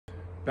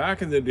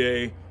Back in the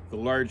day, the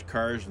large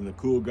cars and the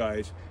cool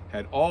guys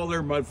had all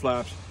their mud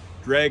flaps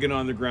dragging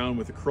on the ground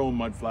with the chrome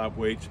mud flap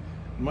weights.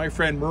 And my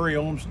friend Murray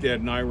Olmsted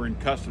and I were in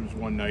customs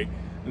one night,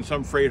 and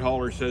some freight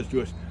hauler says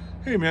to us,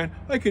 "Hey man,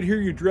 I could hear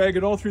you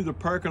dragging all through the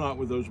parking lot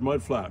with those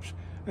mud flaps."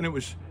 And it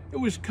was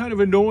kind of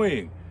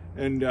annoying.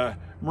 And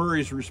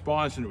Murray's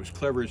response, and it was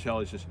clever as hell,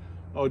 he says,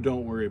 "Oh,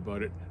 don't worry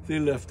about it. They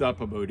lift up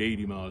about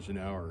 80 miles an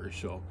hour or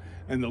so."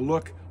 And the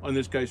look on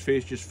this guy's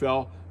face just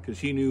fell, because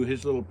he knew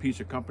his little piece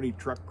of company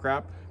truck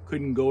crap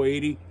couldn't go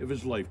 80 if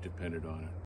his life depended on it.